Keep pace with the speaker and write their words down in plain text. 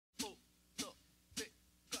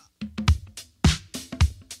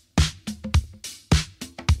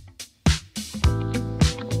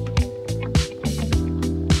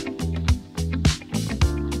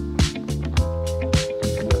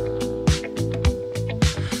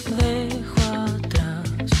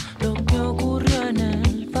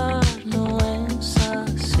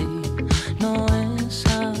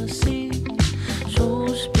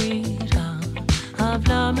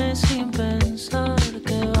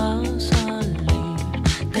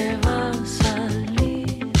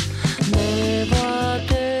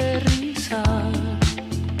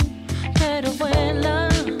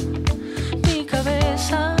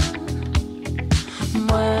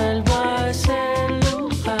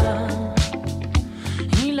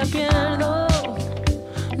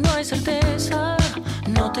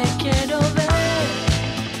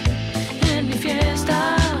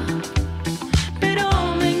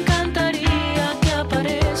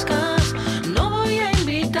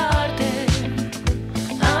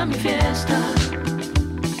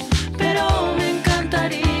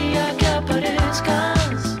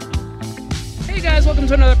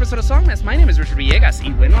welcome to another episode of Songmas. My name is Richard Villegas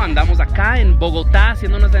y bueno, andamos acá en Bogotá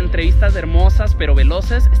haciendo unas entrevistas hermosas pero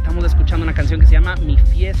veloces. Estamos escuchando una canción que se llama Mi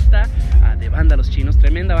Fiesta de Bandalos Chinos,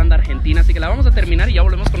 tremenda banda argentina, así que la vamos a terminar y ya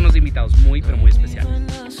volvemos con unos invitados muy pero muy especiales.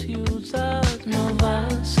 No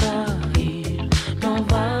vas a ir, no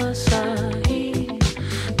vas a ir.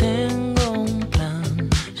 Tengo un plan,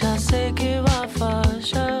 ya sé que va a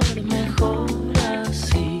fallar. Mejor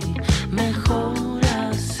así, mejor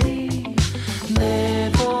así.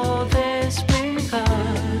 Debo despejar,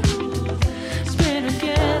 pero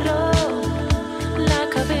entierro la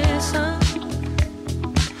cabeza.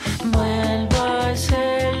 Vuelvo a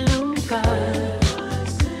ese lugar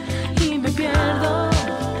y me pierdo.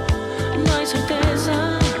 No hay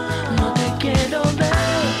certeza, no te quiero ver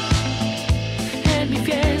en mi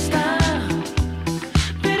fiesta,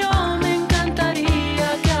 pero me encantaría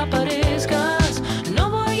que aparezcas. No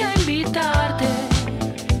voy a invitarte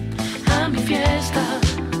a mi fiesta,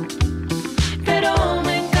 pero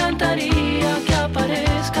me encantaría que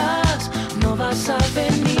aparezcas. No vas a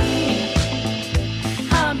venir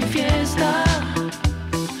a mi fiesta.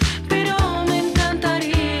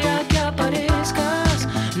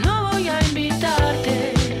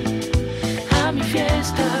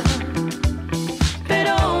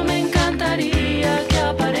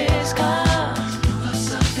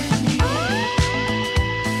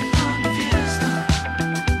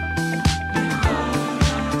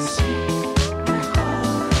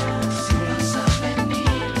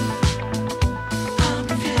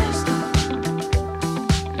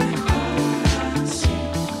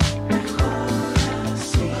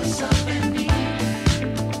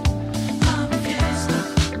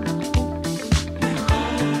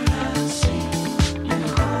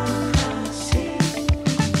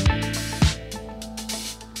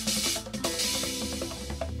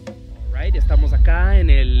 Estamos acá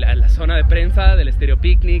en la zona de prensa del Stereo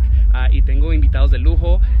Picnic y tengo invitados de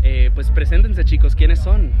lujo. Pues preséntense, chicos, ¿quiénes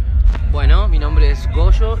son? Bueno, mi nombre es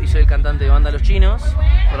Goyo y soy el cantante de Bandalos Chinos.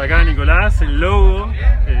 Por acá Nicolás, el logo,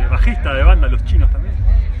 bajista de Bandalos Chinos también.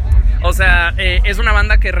 O sea, es una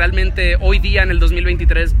banda que realmente hoy día en el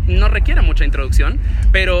 2023 no requiere mucha introducción,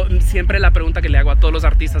 pero siempre la pregunta que le hago a todos los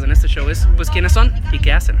artistas en este show es, pues, ¿quiénes son y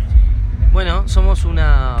qué hacen? Bueno, somos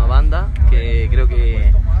una banda que creo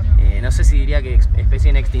que, no sé si diría que especie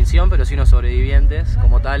en extinción, pero sí unos sobrevivientes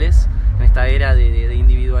como tales, en esta era de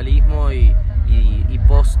individualismo y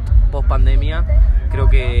post pandemia. Creo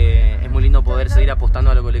que es muy lindo poder seguir apostando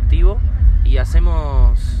a lo colectivo y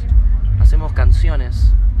hacemos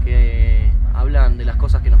canciones que hablan de las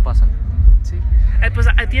cosas que nos pasan. Sí. Pues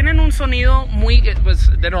tienen un sonido muy, pues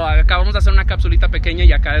de nuevo, acabamos de hacer una capsulita pequeña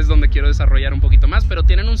y acá es donde quiero desarrollar un poquito más, pero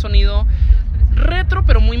tienen un sonido retro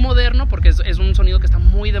pero muy moderno porque es un sonido que está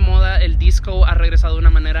muy de moda. El disco ha regresado de una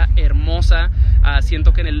manera hermosa.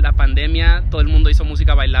 Siento que en la pandemia todo el mundo hizo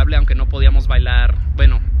música bailable, aunque no podíamos bailar,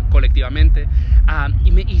 bueno, colectivamente.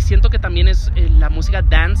 Y siento que también la música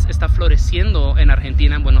dance está floreciendo en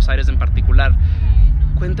Argentina, en Buenos Aires en particular.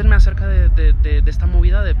 Cuéntenme acerca de esta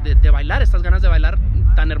movida de bailar, estas ganas de bailar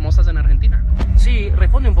tan hermosas en Argentina. Sí,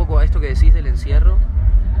 responde un poco a esto que decís del encierro.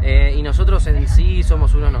 Y nosotros en sí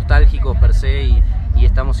somos unos nostálgicos per se y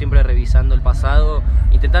estamos siempre revisando el pasado,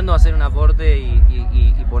 intentando hacer un aporte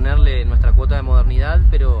y ponerle nuestra cuota de modernidad,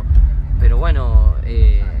 pero bueno,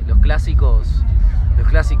 los clásicos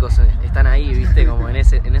están ahí, ¿viste? Como en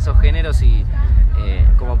esos géneros y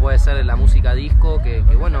como puede ser la música disco, que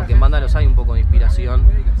bueno, que en Bandalos hay un poco de inspiración.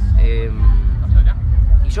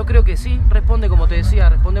 Y yo creo que sí, responde, como te decía,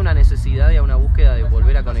 responde a una necesidad y a una búsqueda de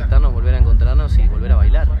volver a conectarnos, volver a encontrarnos y volver a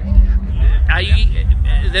bailar. Ahí,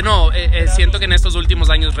 de nuevo, siento que en estos últimos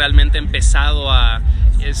años realmente he empezado a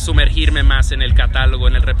sumergirme más en el catálogo,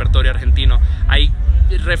 en el repertorio argentino. Hay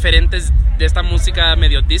referentes de esta música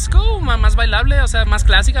medio disco, más bailable, o sea, más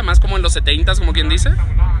clásica, más como en los 70s, como quien dice.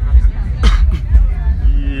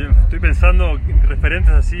 Y estoy pensando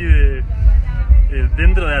referentes así de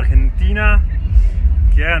dentro de Argentina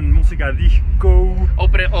que hagan música disco. O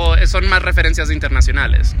son más referencias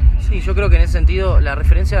internacionales. Sí, yo creo que en ese sentido la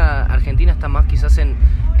referencia argentina está más quizás en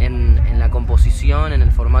la composición, en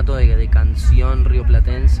el formato de canción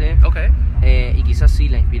rioplatense. Okay. Y quizás sí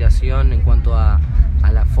la inspiración en cuanto a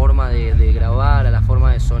la forma de grabar, a la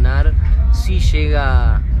forma de sonar, sí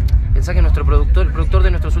llega. Pensá que el productor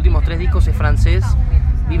de nuestros últimos 3 discos es francés,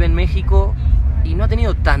 vive en México y no ha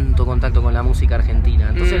tenido tanto contacto con la música argentina.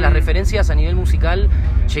 Entonces las referencias a nivel musical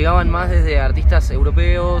llegaban más desde artistas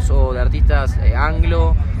europeos o de artistas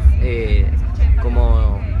anglo,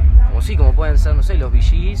 como como pueden ser, no sé, los Bee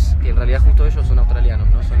Gees, que en realidad justo ellos son australianos,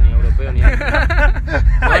 no son ni europeos ni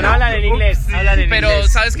Bueno, hablan en inglés, sí, hablan en Pero,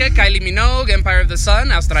 inglés. ¿sabes qué? Kylie Minogue, Empire of the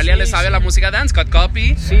Sun, Australia Sí, le sabe sí. la música dance, Cut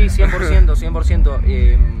Copy. Sí, 100%, 100%.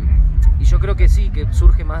 Y yo creo que sí, que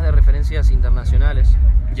surge más de referencias internacionales.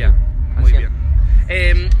 Ya, al muy 100.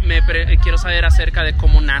 bien. Quiero saber acerca de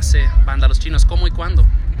cómo nace Bandalos Chinos, cómo y cuándo.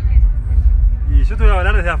 Y yo te voy a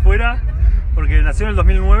hablar desde afuera, porque nació en el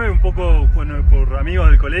 2009, un poco bueno, por amigos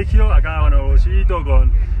del colegio. Acá, bueno, Bollito,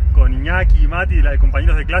 con Iñaki y Mati,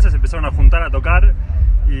 compañeros de clase, se empezaron a juntar a tocar.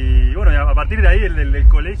 Y bueno, a partir de ahí, del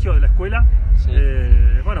colegio, de la escuela, Sí.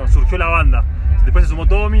 bueno, surgió la banda. Después se sumó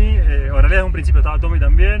Tommy, en realidad desde un principio estaba Tommy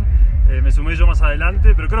también. Me sumé yo más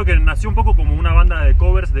adelante, pero creo que nació un poco como una banda de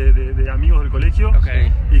covers de amigos del colegio. Ok.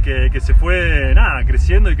 Y que se fue, nada,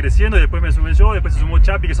 creciendo y creciendo, y después me sumé yo, después se sumó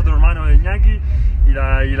Chapi, que es otro hermano de Iñaki, y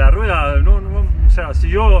la rueda o sea,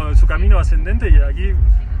 siguió su camino ascendente, y aquí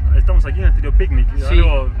estamos aquí en el Stereo Picnic. Sí.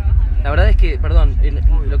 Algo, La verdad es que, perdón,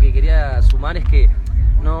 lo que quería sumar es que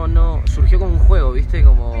no surgió como un juego, ¿viste?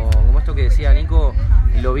 Como esto que decía Nico,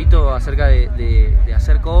 el lobito acerca de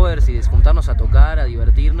hacer covers y de juntarnos a tocar, a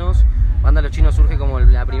divertirnos. Bandalos Chinos surge como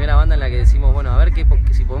la primera banda en la que decimos, bueno, a ver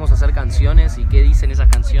si podemos hacer canciones y qué dicen esas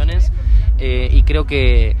canciones. Y creo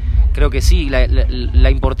que sí, la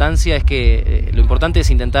importancia es que lo importante es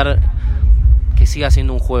intentar que siga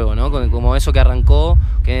siendo un juego, ¿no? Como eso que arrancó,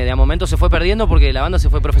 que de a momento se fue perdiendo porque la banda se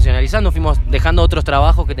fue profesionalizando, fuimos dejando otros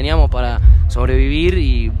trabajos que teníamos para sobrevivir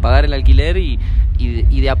y pagar el alquiler y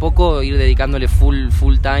de a poco ir dedicándole full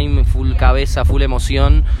time, full cabeza, full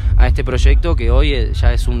emoción a este proyecto que hoy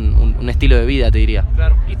ya es un estilo de vida, te diría.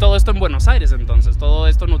 Claro. Y todo esto en Buenos Aires, entonces, todo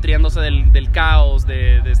esto nutriéndose del caos,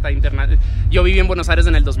 de esta internet. Yo viví en Buenos Aires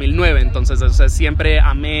en el 2009, entonces, o sea, siempre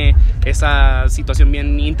amé esa situación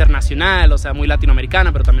bien internacional, o sea, muy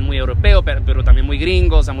latinoamericana, pero también muy europeo, pero también muy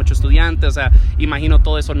gringo, o sea, mucho estudiante, o sea, imagino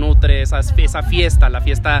todo eso nutre esa fiesta, la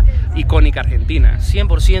fiesta icónica argentina.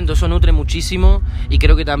 100%, eso nutre muchísimo, y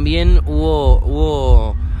creo que también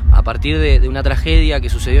hubo a partir de una tragedia que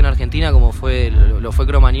sucedió en Argentina, como lo fue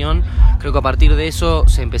Cromañón, creo que a partir de eso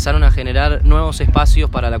se empezaron a generar nuevos espacios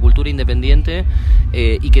para la cultura independiente,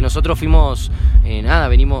 y que nosotros fuimos,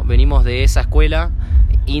 venimos de esa escuela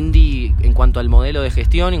indie en cuanto al modelo de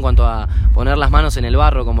gestión, en cuanto a poner las manos en el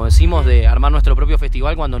barro, como decimos, de armar nuestro propio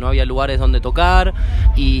festival cuando no había lugares donde tocar,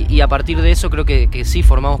 y a partir de eso creo que sí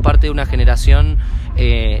formamos parte de una generación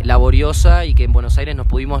laboriosa, y que en Buenos Aires nos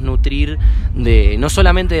pudimos nutrir no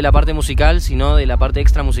solamente de la parte musical, sino de la parte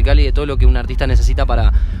extra musical y de todo lo que un artista necesita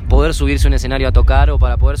para poder subirse a un escenario a tocar o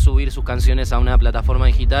para poder subir sus canciones a una plataforma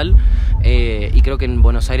digital, y creo que en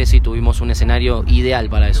Buenos Aires sí tuvimos un escenario ideal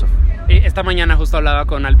para eso. Esta mañana justo hablaba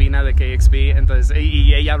con Albina de KXP, entonces,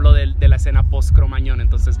 y ella habló de la escena post-Cromañón,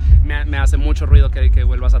 entonces me hace mucho ruido que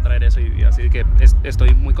vuelvas a traer eso, y así que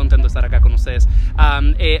estoy muy contento de estar acá con ustedes.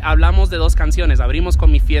 Hablamos de dos canciones, abrimos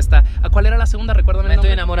con Mi Fiesta. ¿Cuál era la segunda? Recuérdame Me el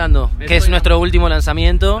nombre. estoy enamorando, que es nuestro último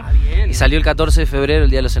lanzamiento, bien. y salió el 14 de febrero, el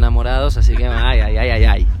Día de los Enamorados, así que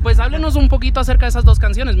ay. Pues háblenos un poquito acerca de esas dos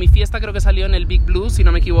canciones. Mi Fiesta creo que salió en el Big Blue, si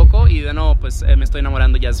no me equivoco, y de nuevo, pues Me Estoy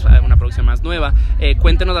Enamorando ya es una producción más nueva.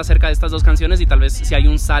 Cuéntenos acerca de estas dos canciones y tal vez si hay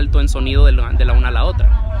un salto en sonido de la una a la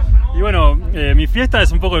otra. Y bueno, Mi Fiesta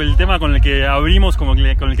es un poco el tema con el que abrimos, con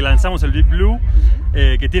el que lanzamos el Big Blue,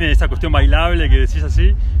 que tiene esa cuestión bailable que decís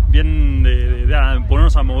así, bien de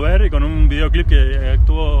ponernos a mover, y con un videoclip que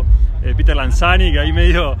actuó Peter Lanzani, que ahí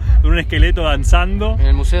medio con un esqueleto danzando. En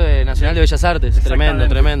el Museo Nacional de Bellas Artes,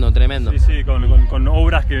 tremendo. Sí, sí, con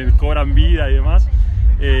obras que cobran vida y demás.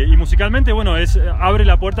 Y musicalmente, bueno, abre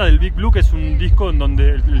la puerta del Big Blue, que es un disco en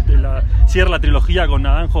donde cierra la trilogía con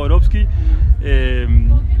Adán Jodorowsky,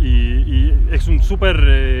 y es un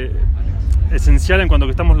súper esencial en cuanto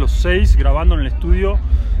que estamos los 6 grabando en el estudio,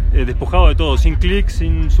 despojado de todo, sin clics,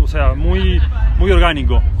 o sea, muy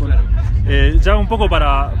orgánico. Ya un poco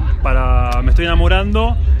para Me Estoy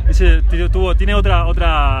Enamorando, tiene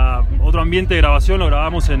otro ambiente de grabación, lo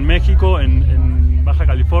grabamos en México, en Baja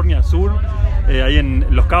California Sur, ahí en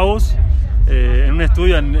Los Cabos, en un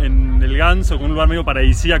estudio en El Ganso, con un lugar medio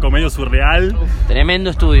paradisíaco, medio surreal.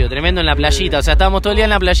 Tremendo estudio, tremendo en la playita, o sea, estábamos todo el día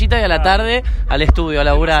en la playita y a la tarde al estudio a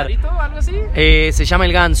laburar. ¿El Rosarito, algo así? Se llama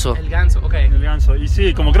El Ganso. El Ganso, ok. El Ganso. Y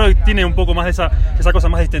sí, como creo que tiene un poco más de esa cosa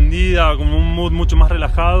más distendida, como un mood mucho más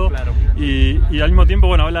relajado. Claro. Y al mismo tiempo,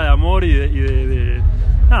 bueno, habla de amor y de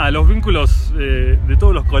los vínculos de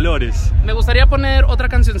todos los colores. Me gustaría poner otra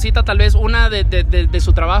cancioncita, tal vez una de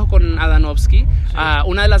su trabajo con Adanovsky,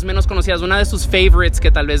 una de las menos conocidas, una de sus favorites que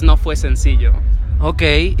tal vez no fue sencillo. Ok,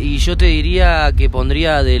 y yo te diría que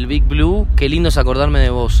pondría del Big Blue, Qué lindo es acordarme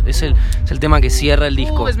de vos. Es el tema que cierra el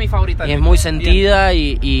disco. Es mi favorita. Y es muy sentida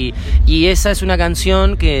y esa es una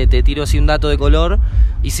canción que te tiro así un dato de color.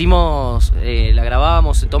 Hicimos, la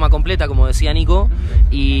grabábamos toma completa, como decía Nico,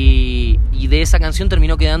 y de esa canción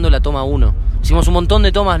terminó quedando la toma 1. Hicimos un montón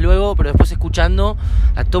de tomas luego, pero después escuchando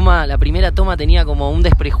la primera toma tenía como un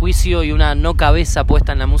desprejuicio y una no cabeza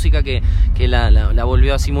puesta en la música que la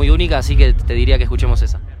volvió así muy única, así que te diría que escuchemos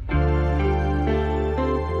esa.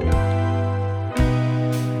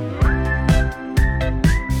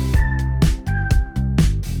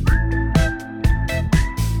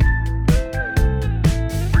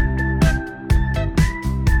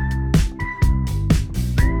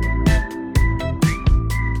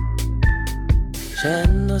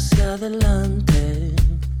 Yendo hacia adelante,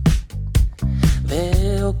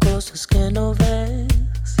 veo cosas que no ves,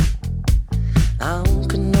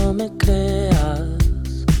 aunque no me creas.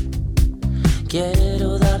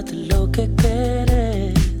 Quiero darte lo que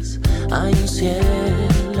quieres. Hay un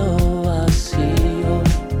cielo vacío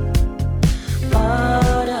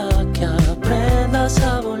para que aprendas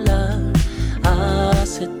a volar.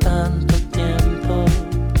 Hace tanto tiempo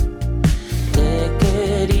te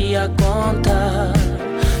quería contar.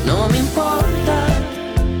 No me importa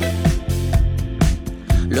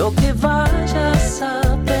lo que vayas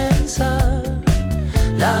a pensar,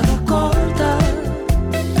 la hago corta,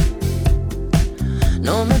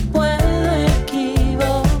 no me puedo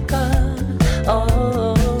equivocar.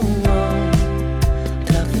 Oh,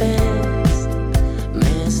 otra vez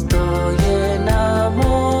me estoy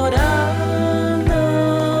enamorando.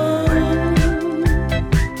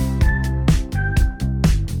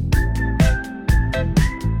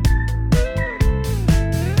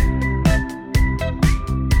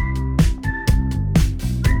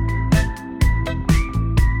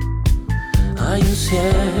 Hay un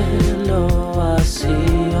cielo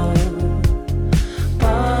vacío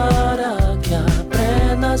para que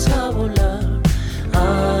aprendas a volar.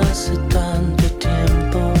 Hace tanto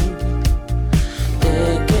tiempo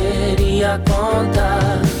te quería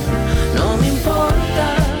contar. No me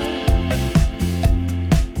importa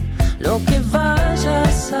lo que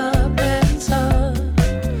vayas a pensar,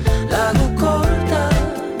 la hago corta,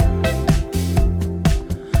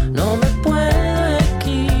 no me puedo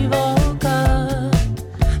equivocar.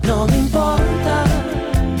 No me importa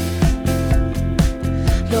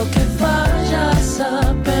lo que vayas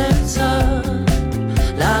a pensar,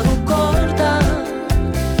 la hago corta,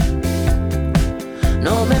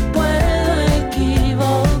 no me puedo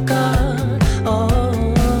equivocar. Oh,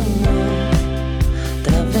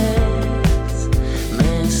 otra vez me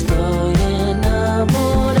estoy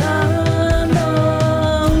enamorando.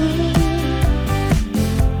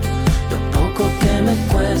 Lo poco que me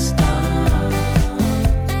cuesta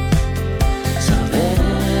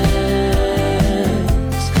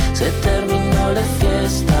se terminó la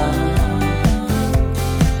fiesta.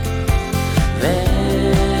 Ves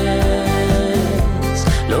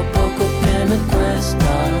lo poco que me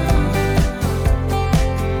cuesta.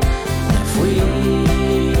 Me fui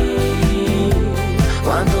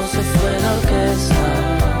cuando se fue la orquesta.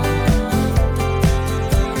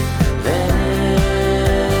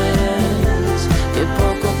 Ves qué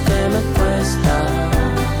poco que me cuesta.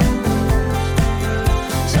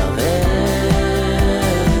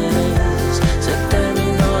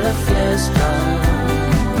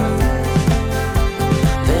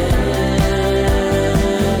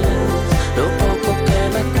 Lo poco que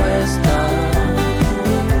me cuesta.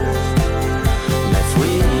 Me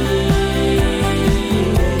fui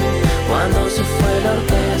cuando se fue la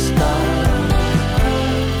orquesta.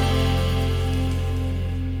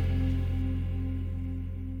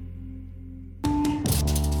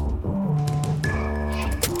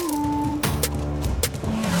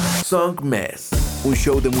 Song Mess, un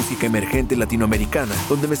show de música emergente latinoamericana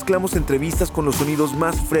donde mezclamos entrevistas con los sonidos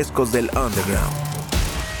más frescos del underground.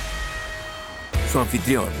 Su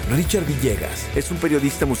anfitrión, Richard Villegas, es un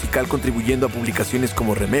periodista musical contribuyendo a publicaciones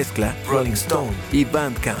como Remezcla, Rolling Stone y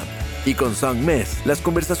Bandcamp. Y con Song Mess, las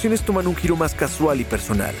conversaciones toman un giro más casual y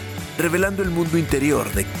personal, revelando el mundo interior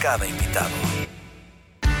de cada invitado.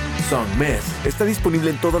 Song Mess está disponible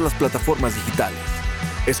en todas las plataformas digitales.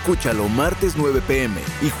 Escúchalo martes 9 p.m.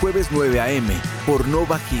 y jueves 9 a.m. por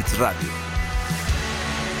Nova Hits Radio.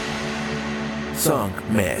 Song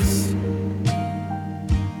Mess.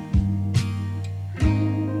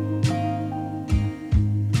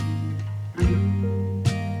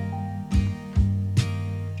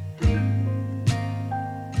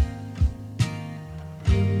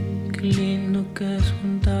 Qué lindo que es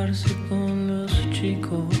juntarse con los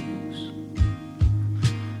chicos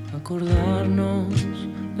acordarnos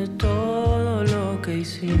de todo lo que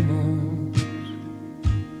hicimos.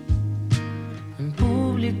 En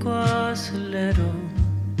público acelero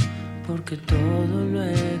porque todo lo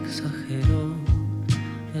exagero.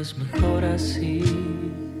 Es mejor así,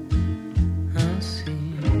 así.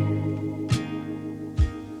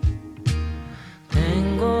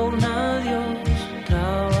 Tengo un adiós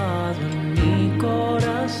trabado en mi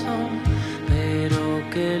corazón, pero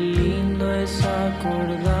qué lindo es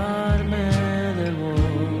acordarme de vos.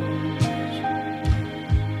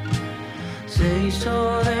 Se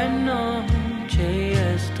hizo de noche y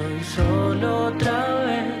estoy solo otra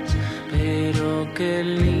vez, pero qué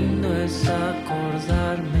lindo es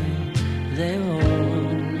acordarme de vos.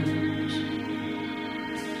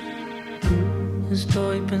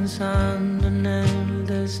 Estoy pensando en el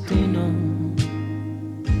destino,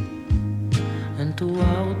 en tu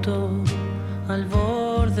auto al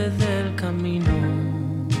borde del camino.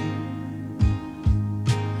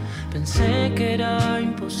 Pensé que era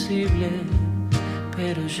imposible,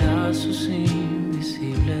 pero ya sos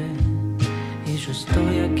invisible y yo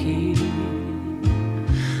estoy aquí,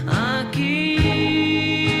 aquí.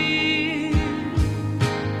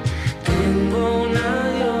 Tengo un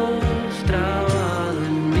adiós trabado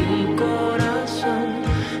en mi corazón,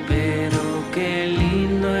 pero qué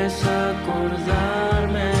lindo es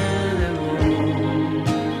acordarme de vos.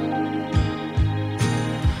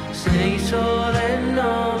 Se hizo de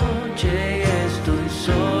noche y estoy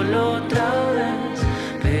solo otra vez,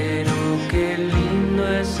 pero qué lindo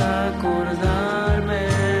es acordarme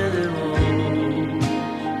de vos.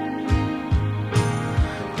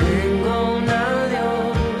 Tengo un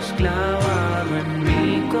adiós clavado en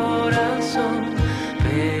mi corazón,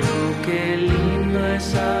 pero qué lindo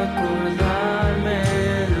es acordarme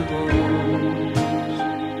de vos.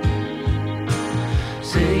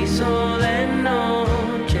 Se hizo de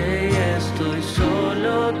noche y estoy solo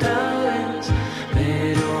otra vez,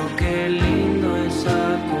 pero qué lindo es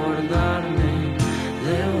acordarme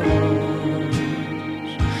de vos.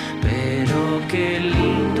 Pero qué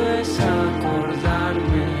lindo es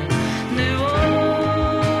acordarme de vos.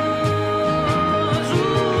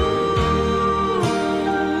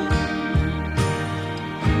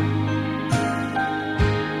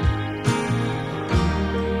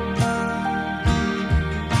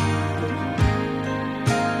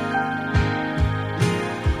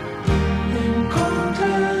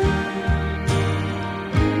 Encontré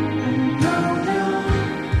un audio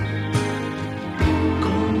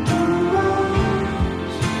con tu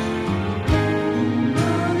voz, un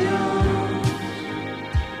adiós.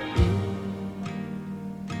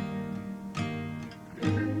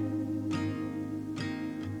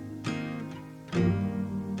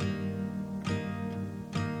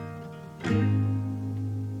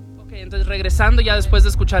 Ok, entonces regresando ya después de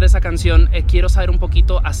escuchar esa canción, quiero saber un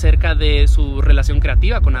poquito acerca de su relación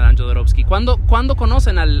creativa con Adán Jodorowsky. ¿Cuándo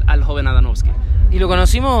conocen al joven Adanovsky? Y lo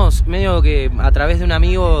conocimos medio que a través de un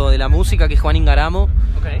amigo de la música que es Juan Ingaramo,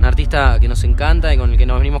 un artista que nos encanta y con el que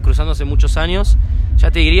nos venimos cruzando hace muchos años.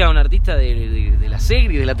 Ya te diría, un artista de la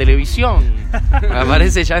serie, de la televisión.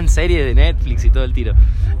 Aparece ya en series de Netflix y todo el tiro.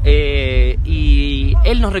 Y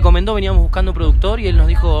él nos recomendó, veníamos buscando productor y él nos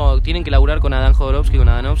dijo, tienen que laburar con Adán Jodorowsky, con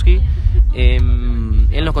Adanovsky.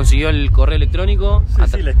 Él nos consiguió el correo electrónico.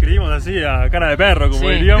 Sí, le escribimos así a cara de perro, como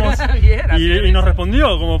diríamos. Y nos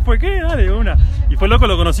respondió, como fue, ¿qué? Dale, una. Y fue loco,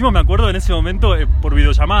 lo conocimos, me acuerdo, en ese momento por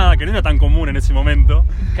videollamada, que no era tan común en ese momento.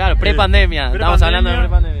 Claro, pre-pandemia, estamos hablando de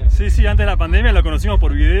pre-pandemia. Sí, antes de la pandemia lo conocimos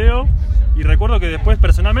por video. Y recuerdo que después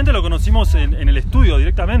personalmente lo conocimos en el estudio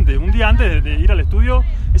directamente. Un día antes de ir al estudio,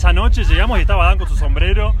 esa noche llegamos y estaba Adán con su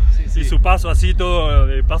sombrero y su paso así, todo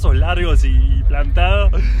de pasos largos y plantado.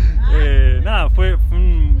 Fue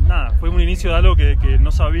un inicio de algo que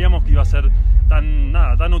no sabíamos que iba a ser tan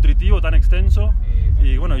nutritivo, tan extenso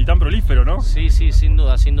y tan prolífero, ¿no? Sí, sin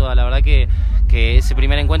duda. La verdad que ese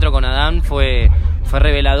primer encuentro con Adán fue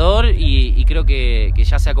revelador y creo que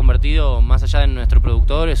ya se ha convertido, más allá de nuestro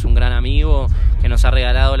productor, es un gran amigo que nos ha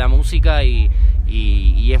regalado la música y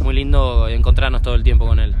es muy lindo encontrarnos todo el tiempo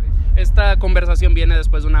con él. Esta conversación viene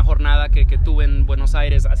después de una jornada que tuve en Buenos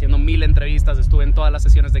Aires haciendo 1000 entrevistas. Estuve en todas las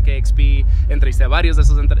sesiones de KXP, entrevisté a varios de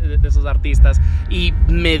esos artistas y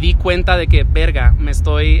me di cuenta de que,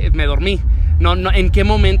 me dormí. No, ¿en qué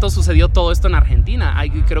momento sucedió todo esto en Argentina?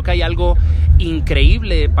 Creo que hay algo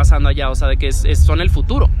increíble pasando allá, o sea, de que son el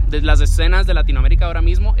futuro. De las escenas de Latinoamérica ahora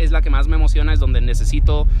mismo es la que más me emociona, es donde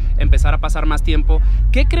necesito empezar a pasar más tiempo.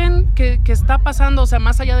 ¿Qué creen que está pasando? O sea,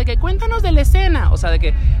 más allá de que cuéntanos de la escena, o sea, de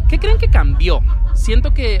que, ¿qué creen que cambió?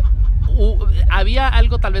 Siento que había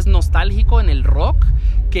algo tal vez nostálgico en el rock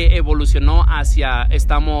que evolucionó hacia es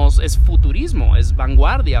futurismo, es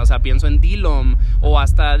vanguardia, o sea, pienso en Dillom o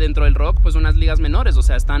hasta dentro del rock, pues unas ligas menores, o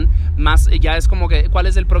sea, están más, ya es como que, ¿cuál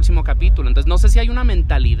es el próximo capítulo? Entonces, no sé si hay una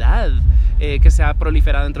mentalidad que se ha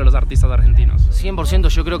proliferado entre los artistas argentinos. 100%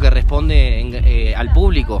 yo creo que responde al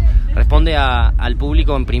público, responde al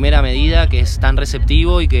público en primera medida, que es tan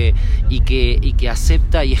receptivo y que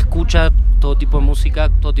acepta y escucha todo tipo de música,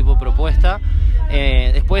 todo tipo de propuesta.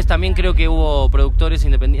 Después también creo que hubo productores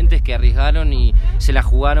independientes que arriesgaron y se la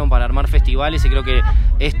jugaron para armar festivales, y creo que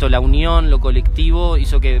esto, la unión, lo colectivo,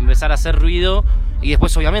 hizo que empezara a hacer ruido. Y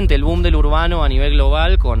después obviamente el boom del urbano a nivel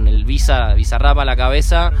global, con el Bizarrap a la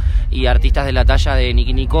cabeza y artistas de la talla de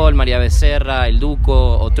Nicki Nicole, María Becerra, El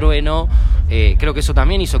Duco o Trueno. Creo que eso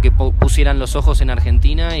también hizo que pusieran los ojos en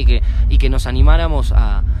Argentina y que nos animáramos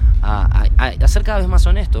a ser cada vez más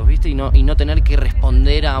honestos, ¿viste? Y no tener que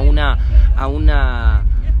responder a una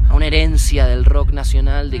herencia del rock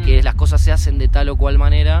nacional, de que las cosas se hacen de tal o cual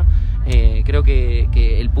manera. Creo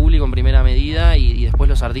que el público en primera medida y después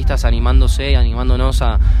los artistas animándonos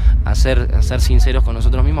a ser sinceros con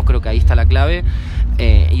nosotros mismos, creo que ahí está la clave.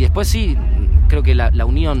 Y después sí, creo que la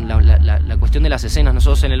unión, la cuestión de las escenas.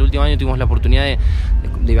 Nosotros en el último año tuvimos la oportunidad de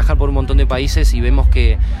viajar por un montón de países y vemos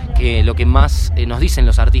que lo que más nos dicen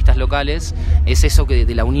los artistas locales es eso, que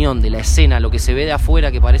de la unión, de la escena, lo que se ve de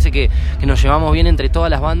afuera, que parece que nos llevamos bien entre todas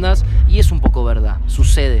las bandas, y es un poco verdad,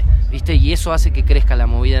 sucede, ¿viste? Y eso hace que crezca la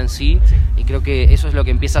movida en sí, y creo que eso es lo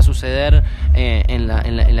que empieza a suceder en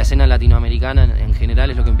la escena latinoamericana en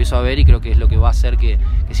general, es lo que empiezo a ver, y creo que es lo que va a hacer que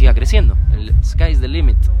siga creciendo. El sky is the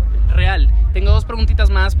limit. Real. Tengo dos preguntitas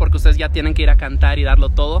más porque ustedes ya tienen que ir a cantar y darlo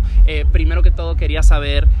todo. Primero que todo quería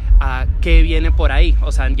saber qué viene por ahí.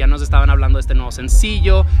 O sea, ya nos estaban hablando de este nuevo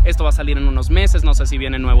sencillo, esto va a salir en unos meses, no sé si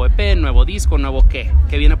viene nuevo EP, nuevo disco, nuevo qué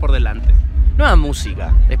viene por delante. Nueva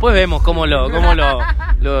música. Después vemos cómo lo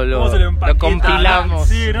compilamos.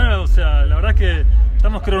 Sí, o sea, la verdad es que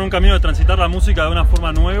estamos, creo, en un camino de transitar la música de una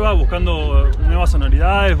forma nueva, buscando nuevas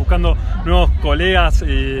sonoridades, buscando nuevos colegas,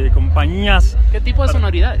 compañías. ¿Qué tipo de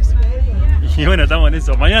sonoridades? Y bueno, estamos en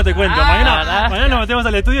eso. Mañana te cuento. Mañana nos metemos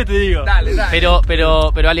al estudio y te digo. Dale.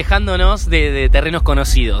 Pero alejándonos de terrenos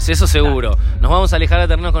conocidos, eso seguro. Nos vamos a alejar de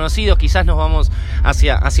terrenos conocidos, quizás nos vamos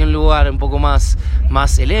hacia un lugar un poco más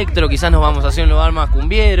electro, quizás nos vamos hacia un lugar más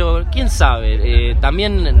cumbiero, quién sabe.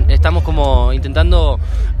 También estamos como intentando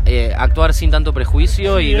actuar sin tanto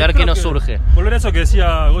prejuicio, sí, y ver qué nos surge. Volver a eso que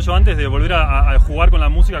decía Goyo antes, de volver a jugar con la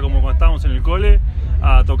música como cuando estábamos en el cole,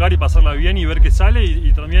 a tocar y pasarla bien y ver qué sale,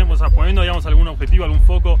 y también, o sea, poniendo, digamos, algún objetivo, algún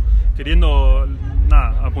foco, queriendo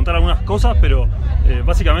apuntar algunas cosas, pero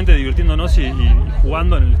básicamente divirtiéndonos y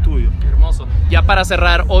jugando en el estudio. Hermoso. Ya para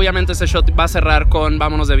cerrar, obviamente ese shot va a cerrar con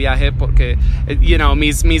Vámonos de Viaje, porque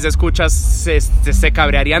mis escuchas se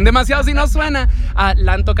cabrearían demasiado si no suena.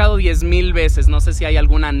 La han tocado 10,000 veces. No sé si hay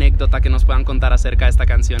alguna anécdota que nos puedan contar acerca de esta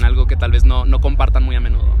canción, algo que tal vez no compartan muy a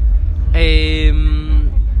menudo.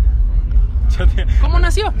 ¿Cómo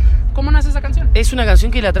nació? ¿Cómo nace esa canción? Es una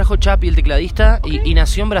canción que la trajo Chapi, el tecladista, okay. y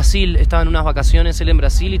nació en Brasil. Estaba en unas vacaciones él en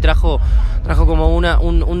Brasil y trajo como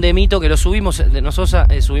un demito que lo subimos. Nosotros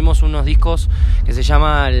subimos unos discos que se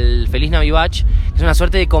llama el Feliz Navivach, que es una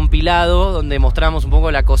suerte de compilado donde mostramos un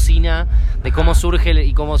poco la cocina de cómo surge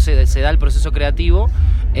y cómo se da el proceso creativo.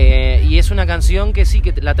 Y es una canción que sí,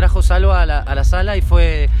 que la trajo Salva a la sala y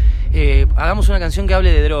fue... hagamos una canción que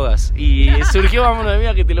hable de drogas, y surgió Vámonos de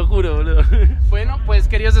Viaje, te lo juro, boludo. Bueno, pues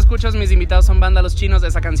queridos escuchas, mis invitados son Bandalos Chinos.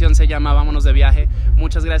 Esa canción se llama Vámonos de Viaje.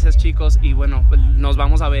 Muchas gracias, chicos, y bueno, nos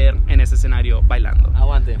vamos a ver en ese escenario bailando.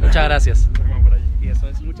 Aguante, muchas gracias. Y eso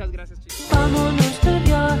es, muchas gracias, chicos. Vámonos de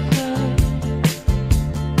viaje,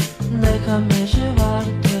 déjame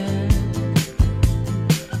llevarte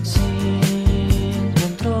sin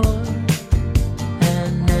control.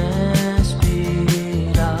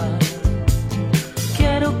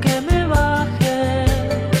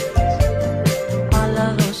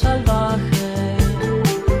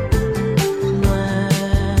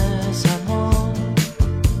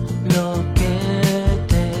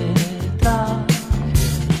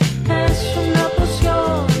 Es una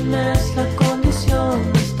poción, es la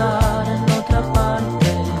condición de estar en otra parte.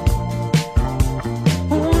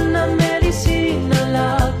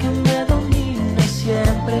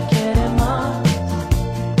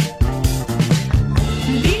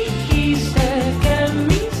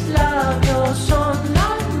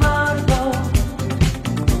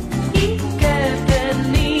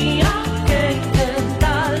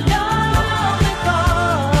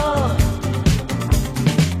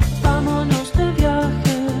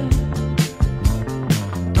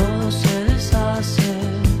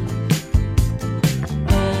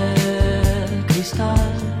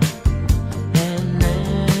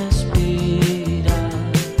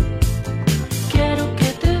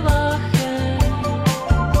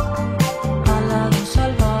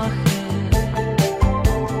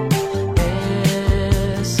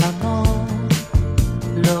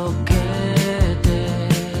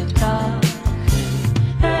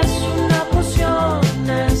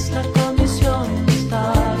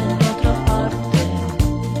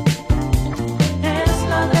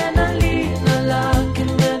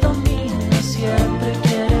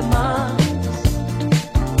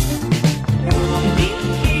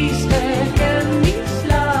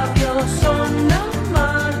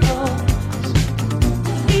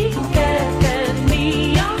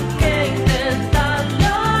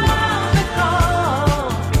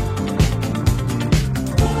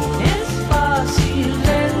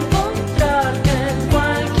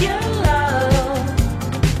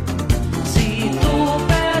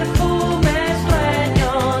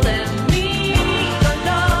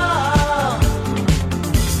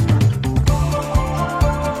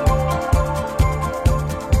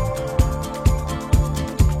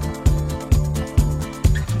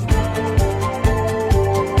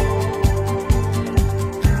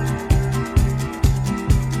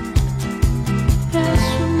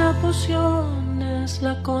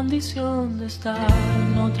 condición de estar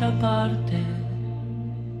en otra parte.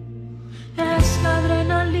 Es la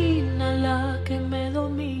adrenalina la que me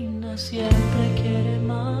domina, siempre quiere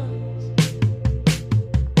más.